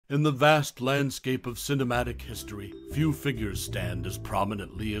In the vast landscape of cinematic history, few figures stand as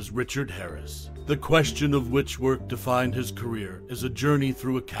prominently as Richard Harris. The question of which work defined his career is a journey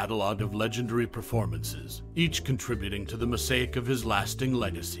through a catalog of legendary performances, each contributing to the mosaic of his lasting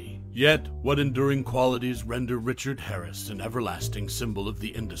legacy. Yet, what enduring qualities render Richard Harris an everlasting symbol of the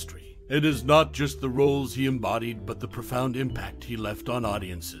industry? It is not just the roles he embodied, but the profound impact he left on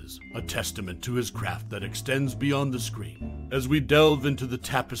audiences, a testament to his craft that extends beyond the screen. As we delve into the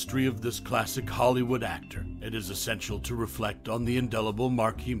tapestry of this classic Hollywood actor, it is essential to reflect on the indelible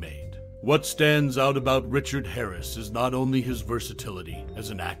mark he made. What stands out about Richard Harris is not only his versatility as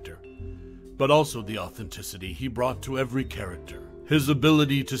an actor, but also the authenticity he brought to every character. His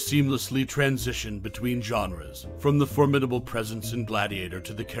ability to seamlessly transition between genres, from the formidable presence in Gladiator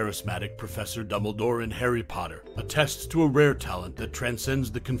to the charismatic Professor Dumbledore in Harry Potter, attests to a rare talent that transcends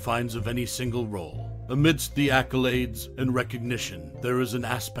the confines of any single role. Amidst the accolades and recognition, there is an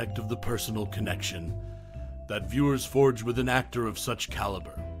aspect of the personal connection that viewers forge with an actor of such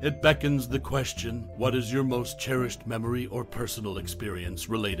caliber. It beckons the question, what is your most cherished memory or personal experience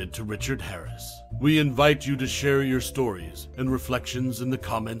related to Richard Harris? We invite you to share your stories and reflections in the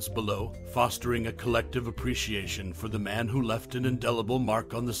comments below, fostering a collective appreciation for the man who left an indelible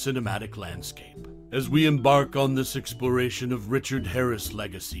mark on the cinematic landscape. As we embark on this exploration of Richard Harris'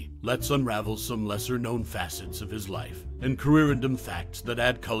 legacy, let's unravel some lesser-known facets of his life and career-random facts that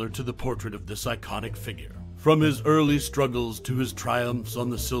add color to the portrait of this iconic figure. From his early struggles to his triumphs on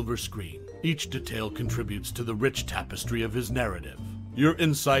the silver screen, each detail contributes to the rich tapestry of his narrative. Your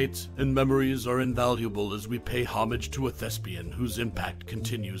insights and memories are invaluable as we pay homage to a thespian whose impact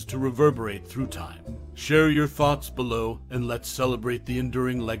continues to reverberate through time. Share your thoughts below, and let's celebrate the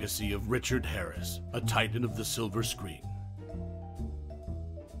enduring legacy of Richard Harris, a titan of the silver screen.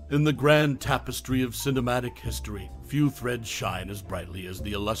 In the grand tapestry of cinematic history, few threads shine as brightly as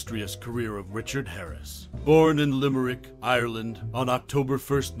the illustrious career of Richard Harris. Born in Limerick, Ireland, on October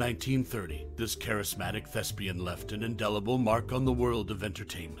 1st, 1930, this charismatic thespian left an indelible mark on the world of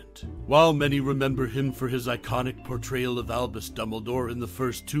entertainment. While many remember him for his iconic portrayal of Albus Dumbledore in the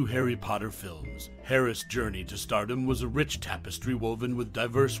first two Harry Potter films, Harris' journey to stardom was a rich tapestry woven with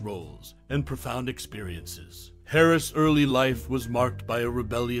diverse roles and profound experiences. Harris' early life was marked by a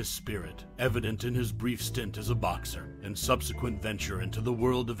rebellious spirit, evident in his brief stint as a boxer and subsequent venture into the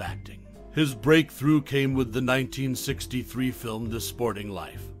world of acting. His breakthrough came with the 1963 film The Sporting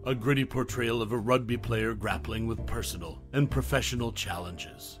Life, a gritty portrayal of a rugby player grappling with personal and professional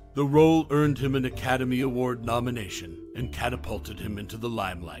challenges. The role earned him an Academy Award nomination and catapulted him into the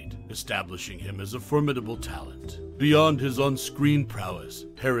limelight, establishing him as a formidable talent. Beyond his on-screen prowess,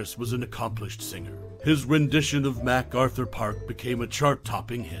 Harris was an accomplished singer. His rendition of MacArthur Park became a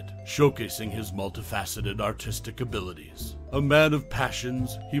chart-topping hit, showcasing his multifaceted artistic abilities. A man of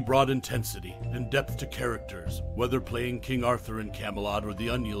passions, he brought intensity and depth to characters, whether playing King Arthur in Camelot or the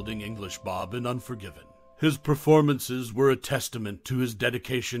unyielding English Bob in Unforgiven. His performances were a testament to his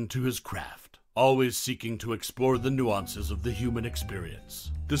dedication to his craft, always seeking to explore the nuances of the human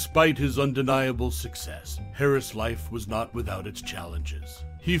experience. Despite his undeniable success, Harris' life was not without its challenges.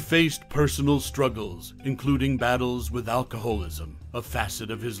 He faced personal struggles, including battles with alcoholism, a facet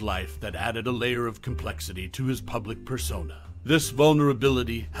of his life that added a layer of complexity to his public persona. This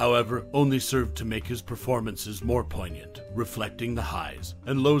vulnerability, however, only served to make his performances more poignant, reflecting the highs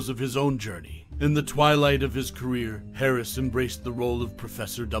and lows of his own journey. In the twilight of his career, Harris embraced the role of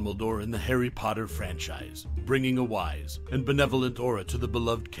Professor Dumbledore in the Harry Potter franchise, bringing a wise and benevolent aura to the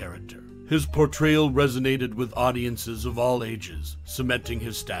beloved character. His portrayal resonated with audiences of all ages, cementing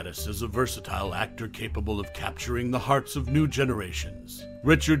his status as a versatile actor capable of capturing the hearts of new generations.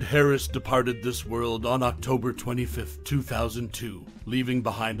 Richard Harris departed this world on October 25, 2002, leaving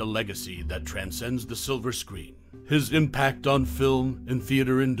behind a legacy that transcends the silver screen. His impact on film and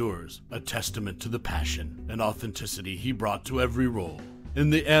theater endures, a testament to the passion and authenticity he brought to every role. In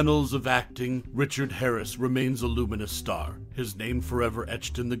the annals of acting, Richard Harris remains a luminous star, his name forever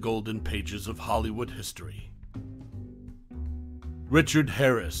etched in the golden pages of Hollywood history. Richard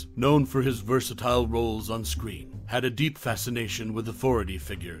Harris, known for his versatile roles on screen, had a deep fascination with authority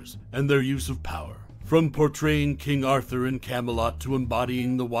figures and their use of power. From portraying King Arthur in Camelot to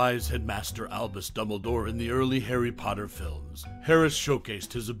embodying the wise headmaster Albus Dumbledore in the early Harry Potter films, Harris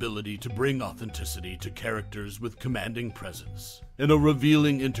showcased his ability to bring authenticity to characters with commanding presence. In a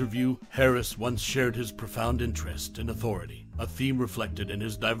revealing interview, Harris once shared his profound interest in authority, a theme reflected in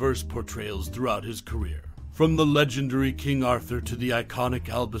his diverse portrayals throughout his career. From the legendary King Arthur to the iconic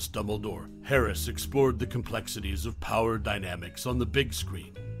Albus Dumbledore, Harris explored the complexities of power dynamics on the big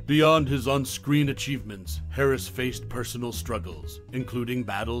screen. Beyond his on-screen achievements, Harris faced personal struggles, including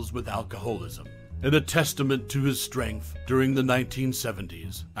battles with alcoholism. And a testament to his strength, during the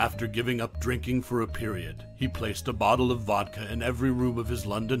 1970s, after giving up drinking for a period, he placed a bottle of vodka in every room of his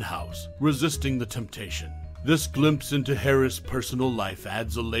London house, resisting the temptation. This glimpse into Harris' personal life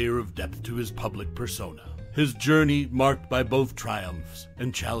adds a layer of depth to his public persona. His journey, marked by both triumphs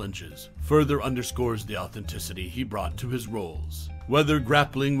and challenges, further underscores the authenticity he brought to his roles. Whether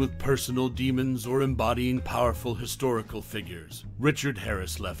grappling with personal demons or embodying powerful historical figures, Richard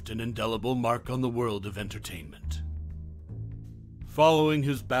Harris left an indelible mark on the world of entertainment. Following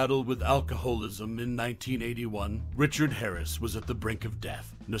his battle with alcoholism in 1981, Richard Harris was at the brink of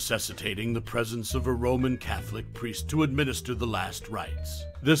death, necessitating the presence of a Roman Catholic priest to administer the last rites.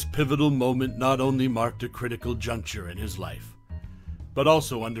 This pivotal moment not only marked a critical juncture in his life, but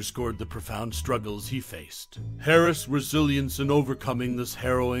also underscored the profound struggles he faced. Harris' resilience in overcoming this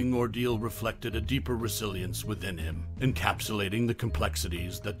harrowing ordeal reflected a deeper resilience within him, encapsulating the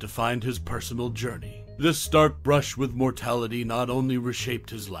complexities that defined his personal journey. This stark brush with mortality not only reshaped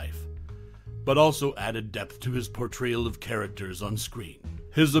his life, but also added depth to his portrayal of characters on screen.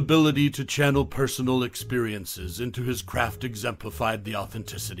 His ability to channel personal experiences into his craft exemplified the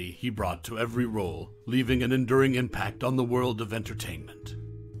authenticity he brought to every role, leaving an enduring impact on the world of entertainment.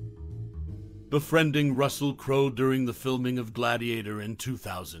 Befriending Russell Crowe during the filming of Gladiator in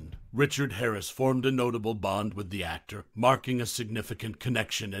 2000, Richard Harris formed a notable bond with the actor, marking a significant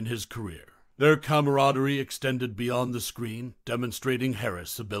connection in his career. Their camaraderie extended beyond the screen, demonstrating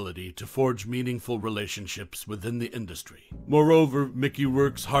Harris' ability to forge meaningful relationships within the industry. Moreover, Mickey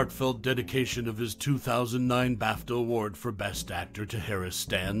Rourke's heartfelt dedication of his 2009 BAFTA Award for Best Actor to Harris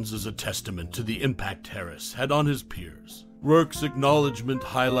stands as a testament to the impact Harris had on his peers. Rourke's acknowledgement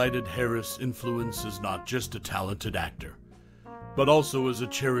highlighted Harris' influence as not just a talented actor, but also as a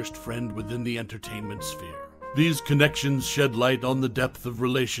cherished friend within the entertainment sphere. These connections shed light on the depth of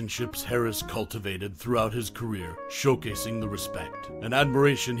relationships Harris cultivated throughout his career, showcasing the respect and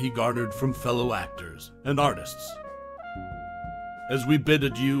admiration he garnered from fellow actors and artists. As we bid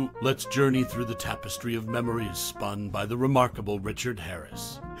adieu, let's journey through the tapestry of memories spun by the remarkable Richard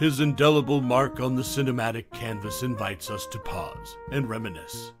Harris. His indelible mark on the cinematic canvas invites us to pause and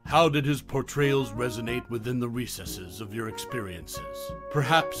reminisce. How did his portrayals resonate within the recesses of your experiences?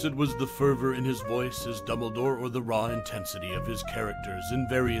 Perhaps it was the fervor in his voice as Dumbledore or the raw intensity of his characters in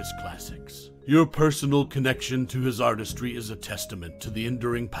various classics. Your personal connection to his artistry is a testament to the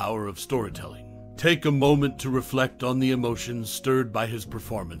enduring power of storytelling. Take a moment to reflect on the emotions stirred by his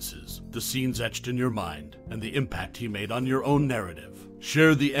performances, the scenes etched in your mind, and the impact he made on your own narrative.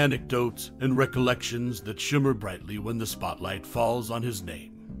 Share the anecdotes and recollections that shimmer brightly when the spotlight falls on his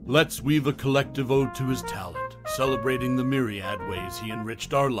name. Let's weave a collective ode to his talent, celebrating the myriad ways he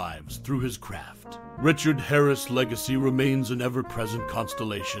enriched our lives through his craft. Richard Harris' legacy remains an ever-present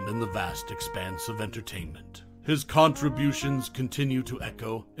constellation in the vast expanse of entertainment. His contributions continue to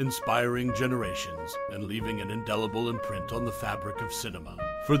echo, inspiring generations and leaving an indelible imprint on the fabric of cinema.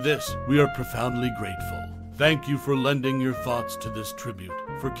 For this, we are profoundly grateful. Thank you for lending your thoughts to this tribute,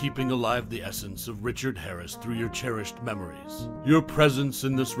 for keeping alive the essence of Richard Harris through your cherished memories. Your presence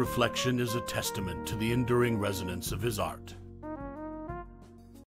in this reflection is a testament to the enduring resonance of his art.